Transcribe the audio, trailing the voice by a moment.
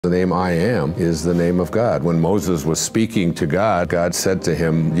The name I am is the name of God. When Moses was speaking to God, God said to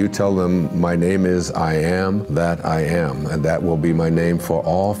him, you tell them my name is I am that I am, and that will be my name for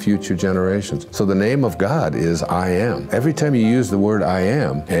all future generations. So the name of God is I am. Every time you use the word I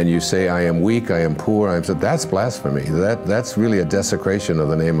am and you say I am weak, I am poor, that's blasphemy. That's really a desecration of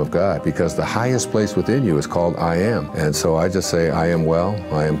the name of God, because the highest place within you is called I am. And so I just say I am well,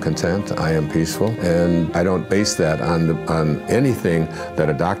 I am content, I am peaceful, and I don't base that on anything that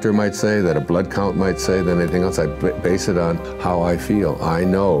a doctor might say, that a blood count might say, than anything else. I base it on how I feel. I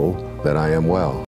know that I am well.